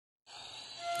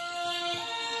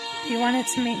You wanted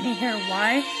to meet me here,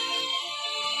 why?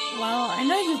 Well, I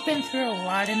know you've been through a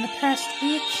lot in the past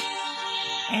week,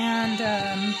 and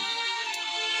I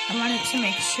wanted to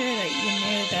make sure that you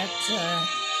knew that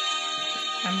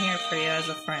I'm here for you as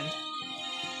a friend.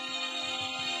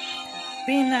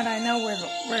 Being that I know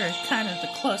we're kind of the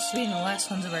close to being the last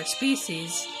ones of our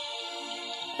species,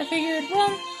 I figured, well,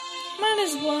 might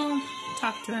as well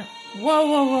talk to him. Whoa.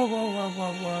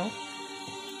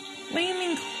 What do you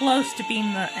mean close to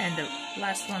being the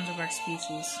last ones of our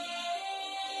species?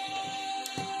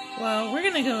 Well, we're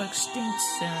gonna go extinct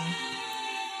soon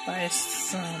by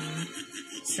some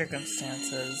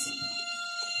circumstances.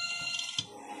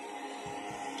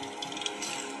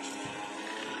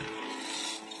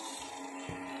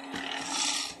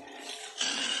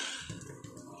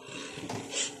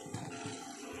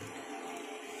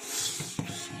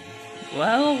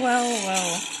 Well.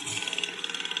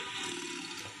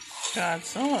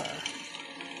 Godzilla,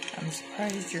 I'm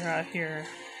surprised you're out here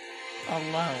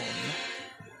alone.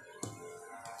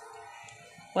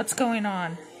 What's going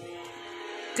on?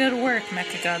 Good work,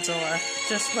 Mechagodzilla.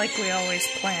 Just like we always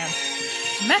planned.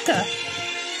 Mecha!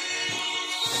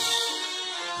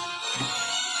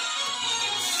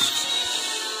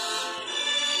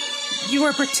 You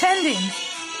were pretending!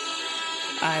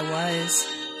 I was.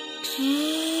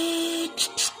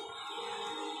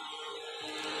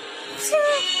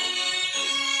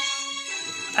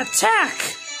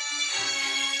 Attack!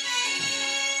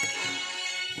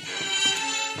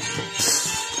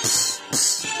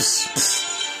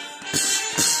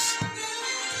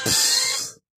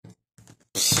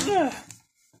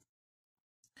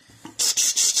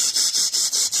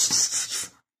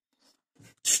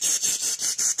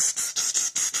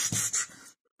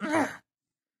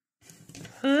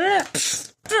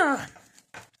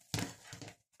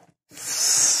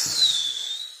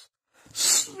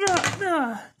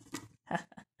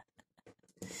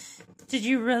 Did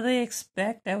you really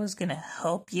expect I was gonna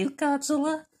help you,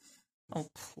 Godzilla? Oh,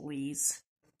 please.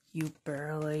 You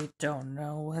barely don't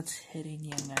know what's hitting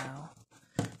you now.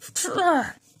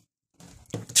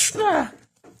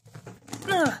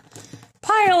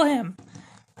 Pile him!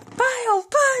 Pile!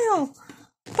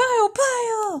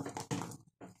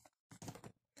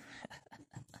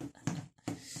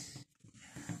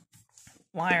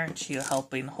 Why aren't you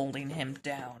helping holding him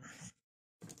down?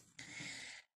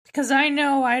 Because I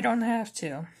know I don't have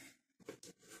to.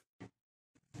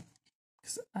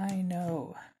 Because I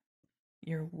know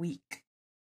you're weak.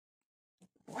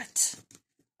 What?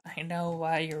 I know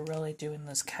why you're really doing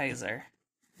this, Kaiser.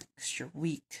 Because you're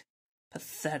weak,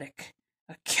 pathetic,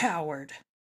 a coward.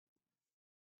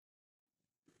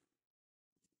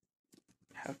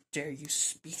 How dare you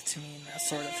speak to me in that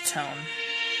sort of tone?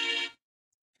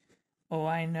 Oh,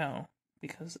 I know.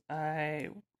 Because I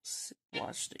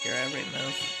watched your every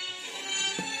move.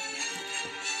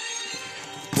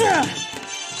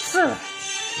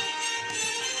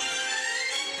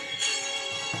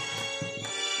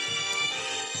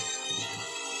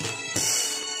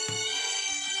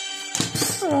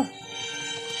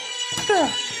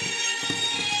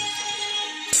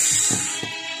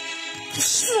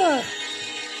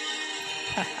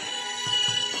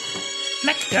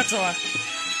 Mechagodzilla!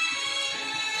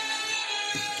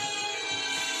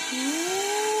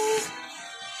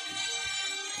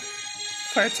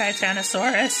 For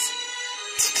Titanosaurus.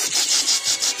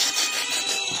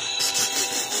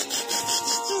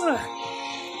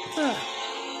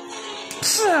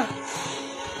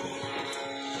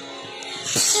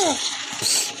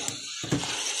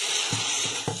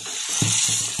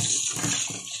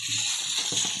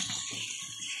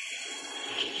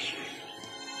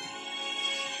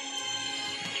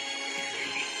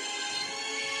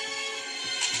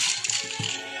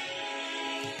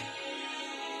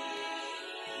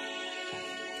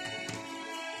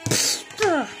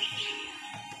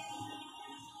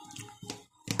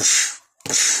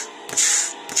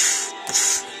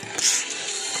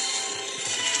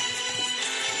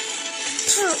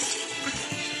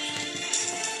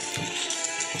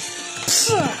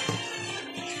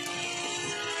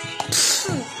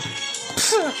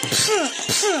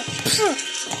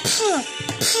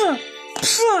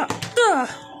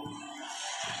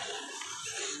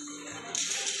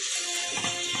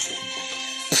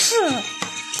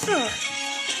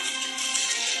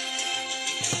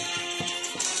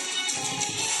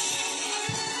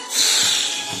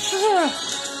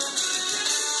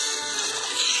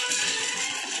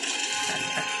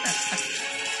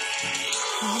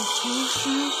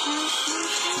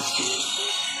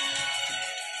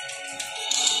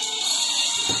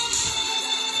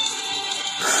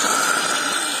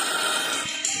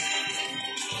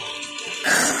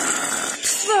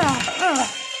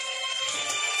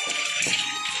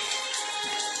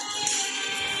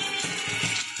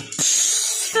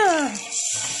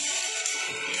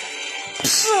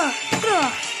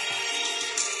 Ugh.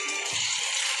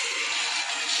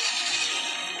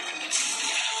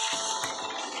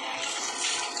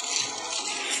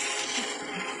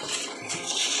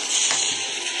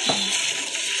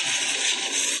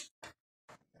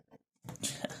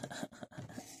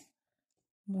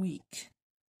 Weak.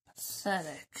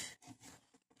 Pathetic.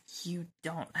 You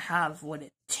don't have what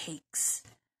it takes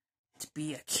to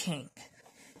be a king.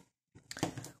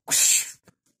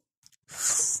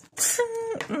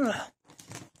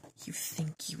 You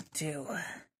think you do.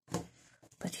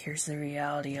 But here's the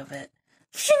reality of it.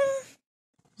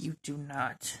 You do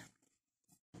not.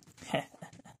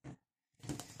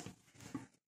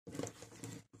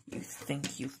 You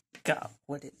think you've got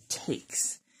what it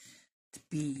takes to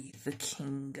be the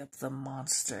king of the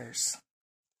monsters.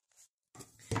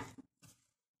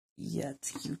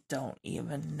 Yet you don't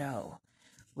even know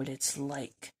what it's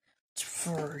like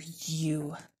for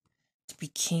you to be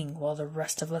king while the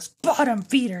rest of us bottom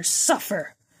feeders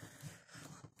suffer.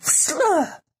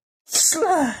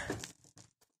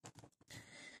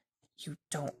 You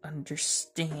don't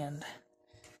understand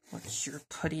what you're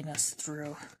putting us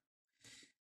through.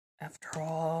 After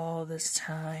all this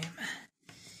time,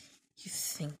 you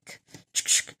think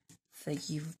that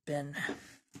you've been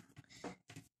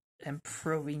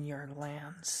improving your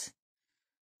lands.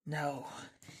 No,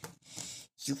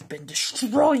 you've been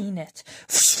destroying it.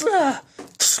 You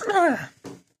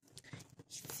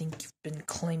think you've been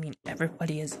claiming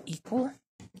everybody as equal?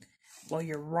 Well,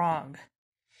 you're wrong.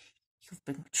 You've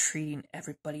been treating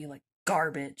everybody like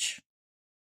garbage.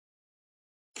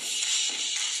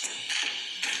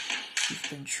 You've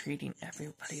been treating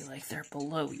everybody like they're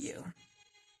below you.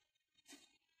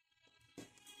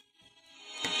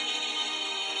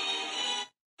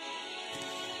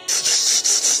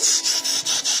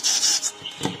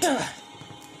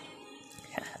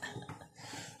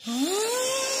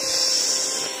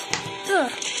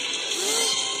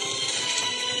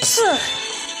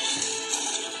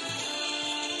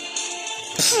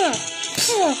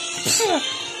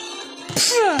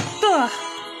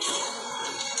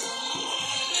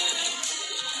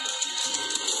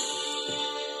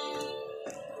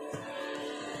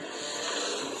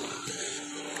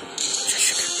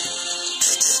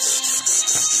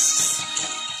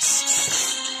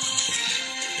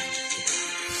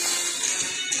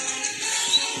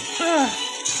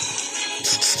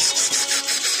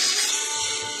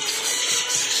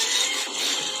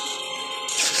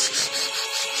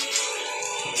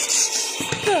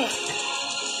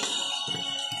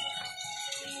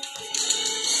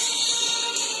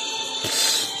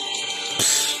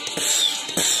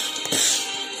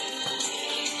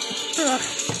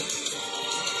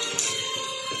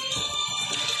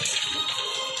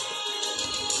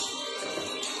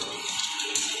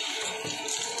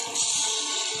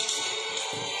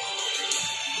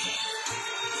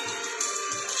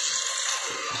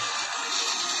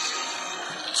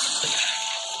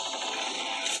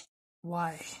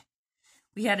 Why?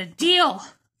 We had a deal!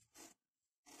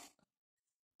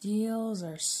 Deals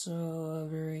are so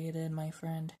overrated, my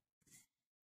friend.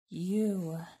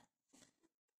 You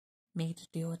made a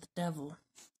deal with the devil.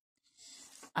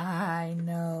 I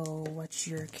know what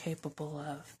you're capable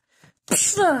of.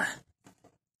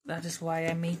 That is why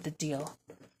I made the deal.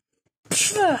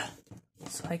 So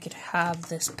I could have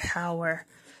this power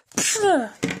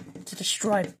to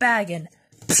destroy Baggin.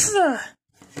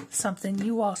 Something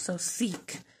you also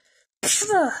seek.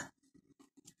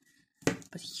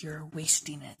 But you're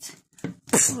wasting it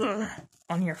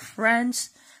on your friends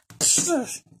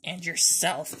and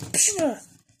yourself.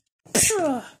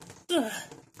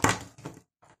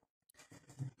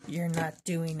 You're not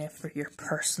doing it for your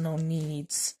personal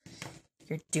needs.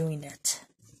 You're doing it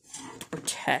to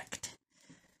protect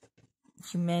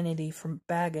humanity from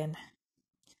Baggin.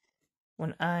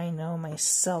 When I know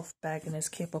myself, Baggin is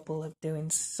capable of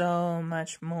doing so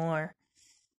much more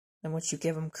than what you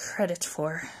give him credit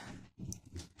for.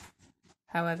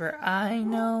 However, I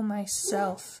know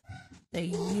myself that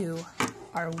you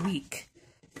are weak.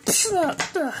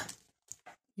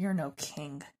 You're no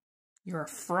king. You're a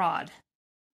fraud.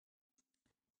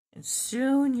 And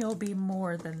soon you'll be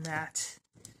more than that.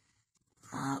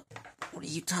 What are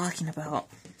you talking about?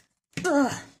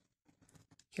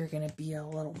 You're gonna be a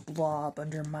little blob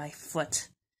under my foot.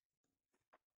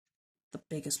 The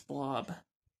biggest blob.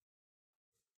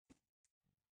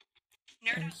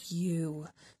 And you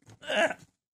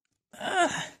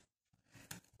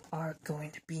are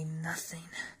going to be nothing.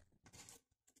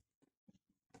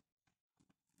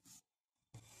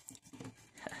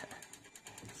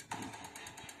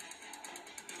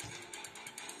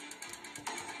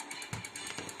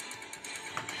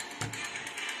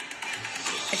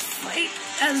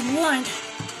 fight as one.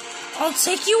 I'll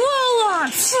take you all on!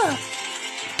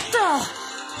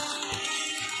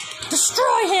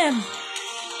 Destroy him!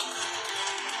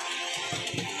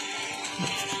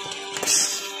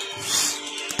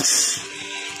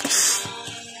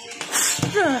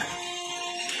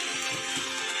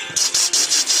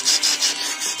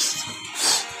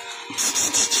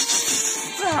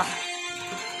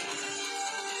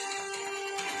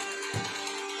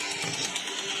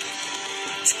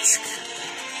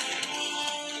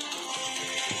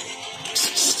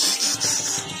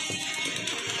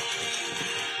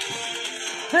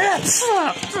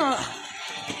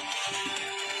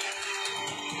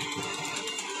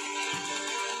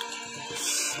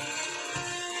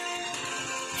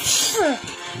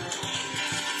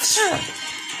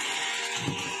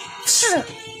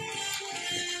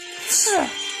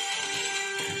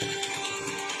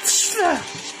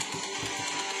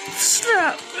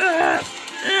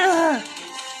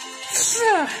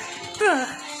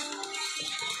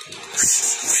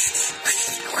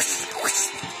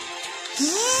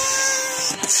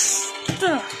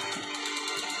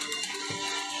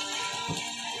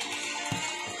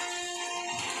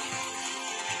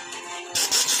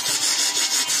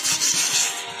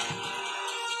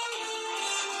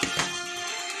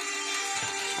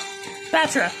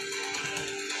 Batra. I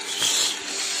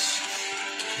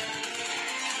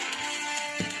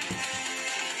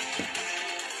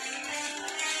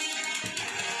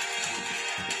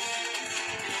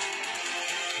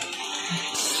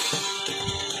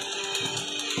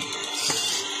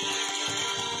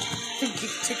think you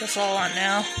can take us all on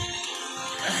now.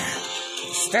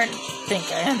 Starting to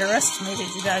think I underestimated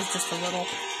you guys just a little.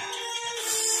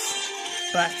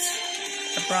 But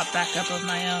I brought back up of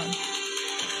my own.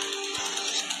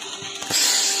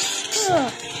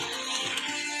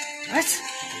 What?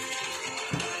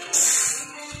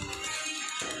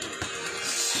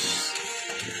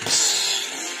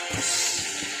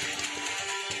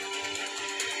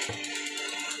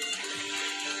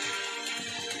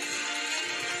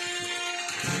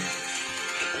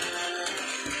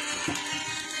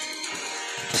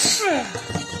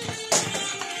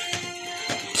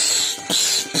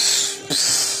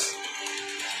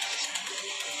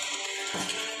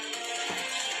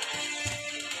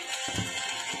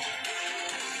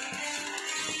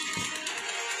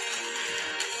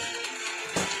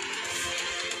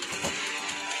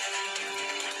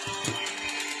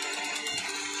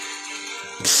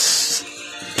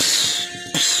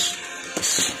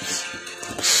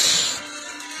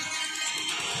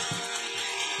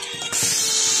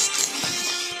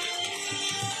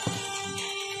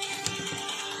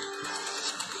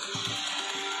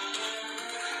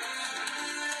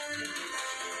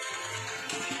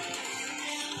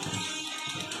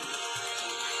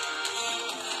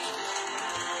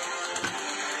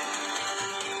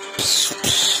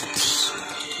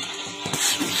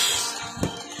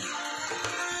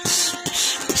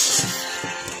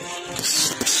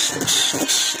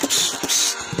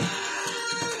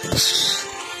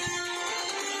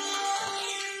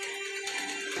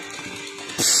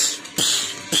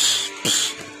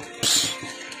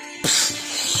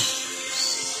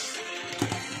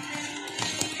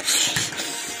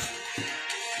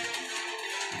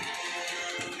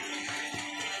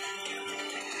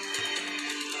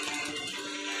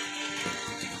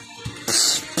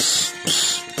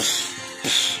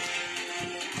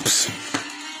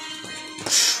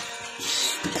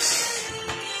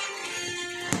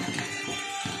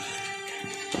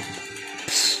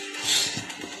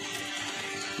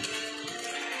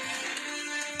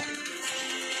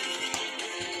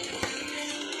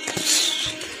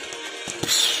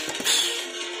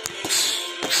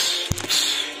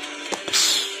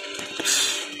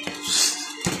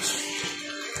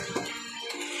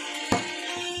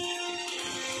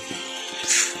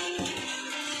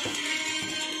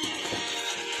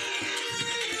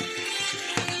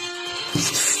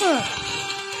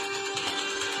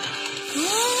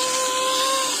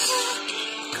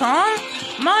 Calm?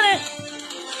 I'm on it.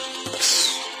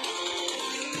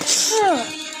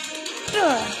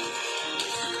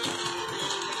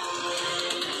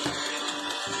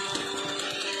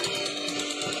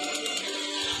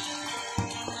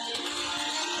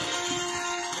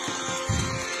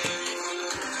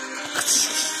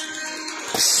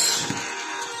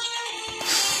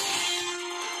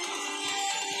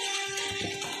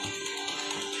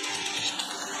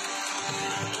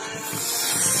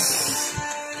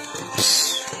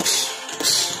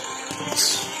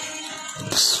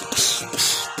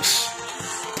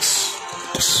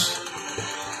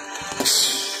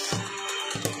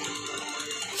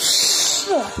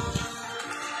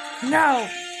 No!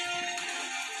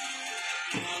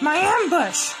 My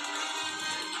ambush!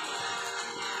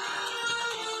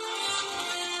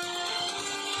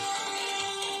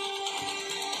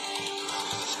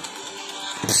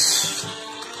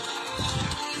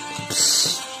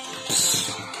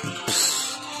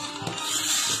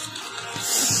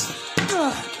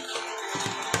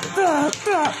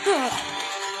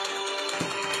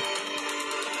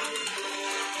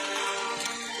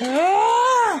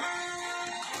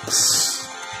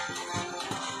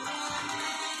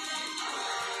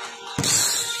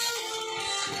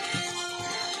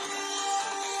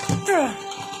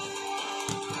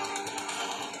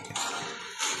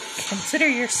 Consider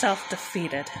yourself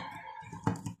defeated.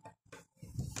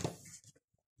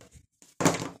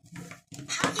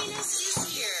 Happiness is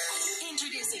here.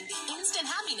 Introducing the Instant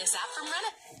Happiness app from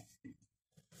Reddit.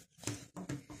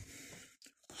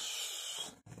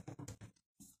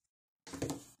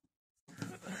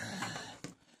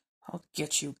 I'll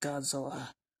get you,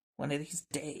 Godzilla, one of these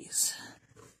days.